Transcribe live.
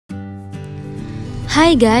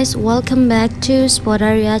Hi guys, welcome back to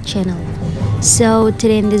Spotaria channel. So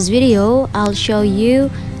today in this video, I'll show you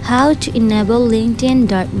how to enable LinkedIn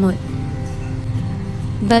dark mode.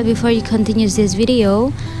 But before you continue this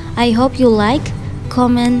video, I hope you like,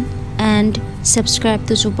 comment, and subscribe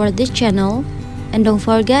to support this channel. And don't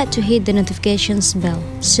forget to hit the notifications bell.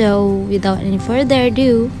 So without any further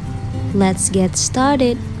ado, let's get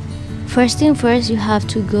started. First thing first, you have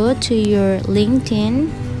to go to your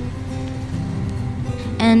LinkedIn.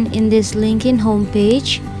 And in this LinkedIn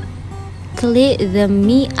homepage, click the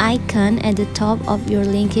me icon at the top of your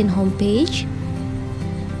LinkedIn homepage.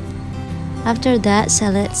 After that,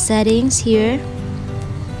 select settings here.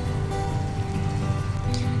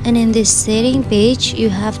 And in this setting page, you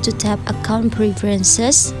have to tap account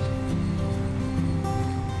preferences.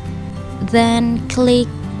 Then click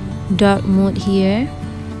dark mode here.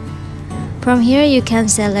 From here, you can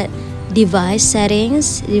select device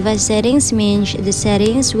settings. Device settings means the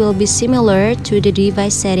settings will be similar to the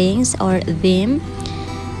device settings or theme.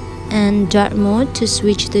 And dark mode to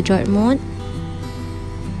switch to dark mode,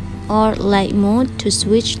 or light mode to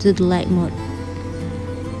switch to the light mode.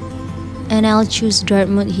 And I'll choose dark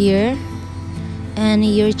mode here, and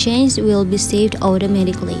your change will be saved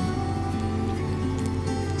automatically.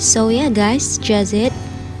 So yeah guys, just it.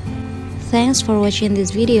 Thanks for watching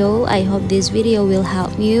this video. I hope this video will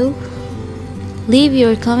help you. Leave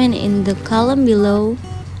your comment in the column below.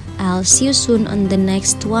 I'll see you soon on the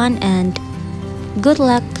next one, and good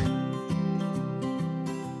luck.